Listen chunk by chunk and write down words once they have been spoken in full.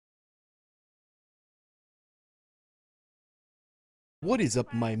What is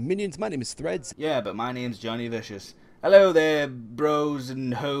up, my minions? My name is Threads. Yeah, but my name's Johnny Vicious. Hello there, bros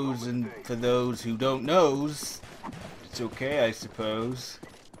and hoes, and for those who don't knows, it's okay, I suppose.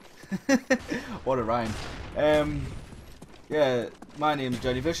 What a rhyme. Yeah, my name's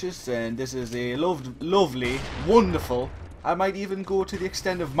Johnny Vicious, and this is a lovely, wonderful, I might even go to the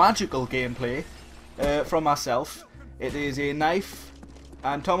extent of magical gameplay from myself. It is a knife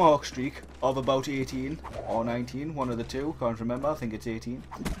and tomahawk streak of about 18 or 19, one of the two, can't remember, I think it's 18.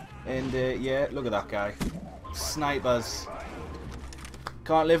 And yeah, look at that guy. Snipers.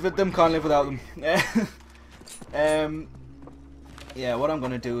 Can't live with them, can't live without them. Yeah, what I'm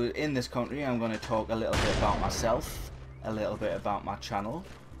going to do in this country, I'm going to talk a little bit about myself, a little bit about my channel,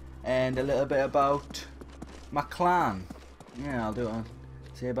 and a little bit about my clan. Yeah, I'll do it.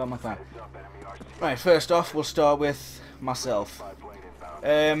 Say about my clan. Right, first off, we'll start with myself.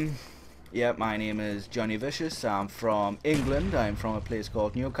 Yeah, my name is Johnny Vicious. I'm from England. I'm from a place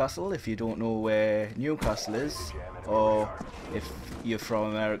called Newcastle. If you don't know where Newcastle is, or if you're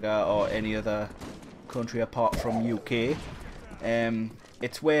from America or any other country apart from UK,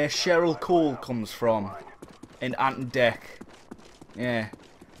 it's where Cheryl Cole comes from, in Ant and Dec. Yeah,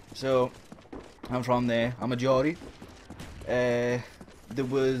 so I'm from there. I'm a Geordie. There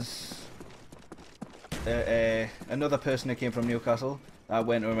was another person that came from Newcastle. I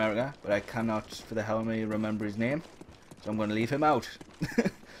went to America, but I cannot for the hell of me remember his name, so I'm going to leave him out.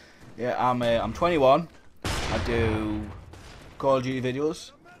 Yeah, I'm 21. I do Call of Duty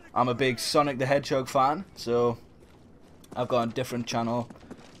videos. I'm a big Sonic the Hedgehog fan, so I've got a different channel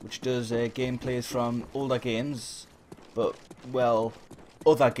which does gameplays from older games, but well,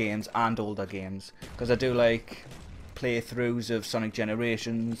 other games and older games, because I do like playthroughs of Sonic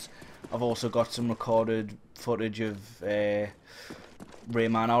Generations. I've also got some recorded footage of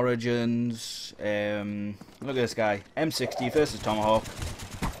Rayman Origins. Look at this guy, M60 versus Tomahawk.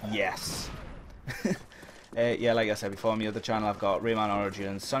 Yes. Yeah, like I said before, on the other channel I've got Rayman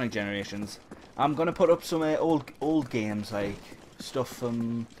Origins, Sonic Generations. I'm gonna put up some old games, like stuff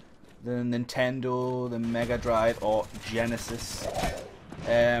from the Nintendo, the Mega Drive or Genesis,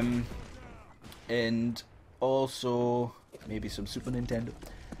 and also maybe some Super Nintendo.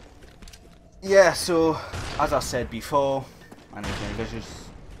 Yeah, so as I said before, my name is Johnny Vicious.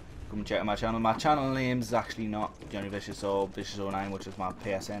 Come and check out my channel. My channel name is actually not Johnny Vicious or Vicious09, which is my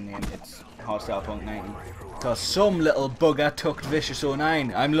PSN name. It's Hardstyle Punk 90. Because some little bugger took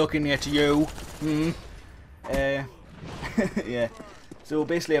Vicious09. I'm looking at you. Yeah. So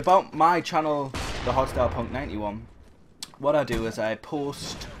basically, about my channel, the Hardstyle Punk 91, what I do is I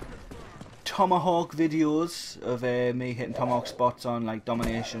post tomahawk videos of me hitting tomahawk spots on like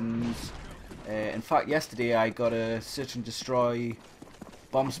dominations. In fact, yesterday I got a search and destroy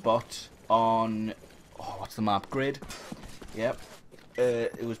bomb spot on, oh, what's the map? Grid. Yep.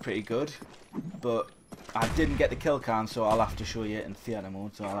 It was pretty good, but I didn't get the kill cam, so I'll have to show you it in theatre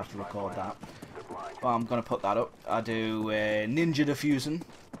mode, so I'll have to record that. But I'm going to put that up. I do ninja defusing,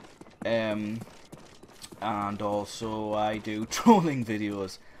 and also I do trolling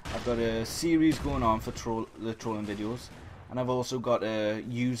videos. I've got a series going on for the trolling videos, and I've also got a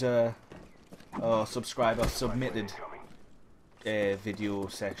user or subscriber submitted video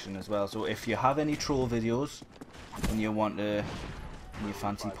section as well. So if you have any troll videos and you want to, and you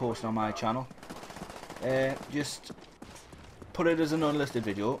fancy posting on my channel, just put it as an unlisted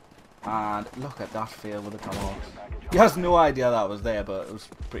video. And look at that fail with the tomahawks. He has no idea that was there, but it was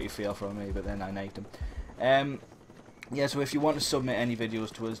pretty fail from me, but then I knifed him. Yeah, so if you want to submit any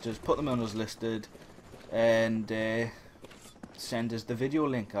videos to us, just put them on as listed and send us the video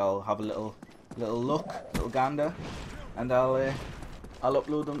link. I'll have a little gander, and I'll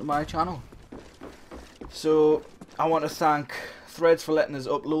upload them to my channel. So I want to thank Threads for letting us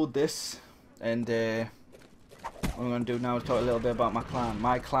upload this, and what I'm going to do now is talk a little bit about my clan.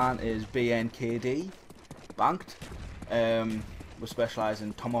 My clan is BNKD, Banked. We specialise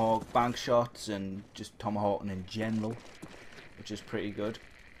in tomahawk bank shots and just tomahawking in general, which is pretty good.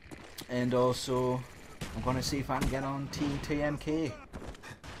 And also I'm going to see if I can get on Team TMK.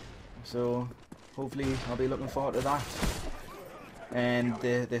 So hopefully I'll be looking forward to that. And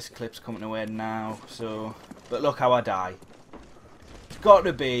this clip's coming to end now, so, but look how I die. It's got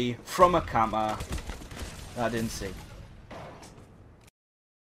to be from a camper that I didn't see.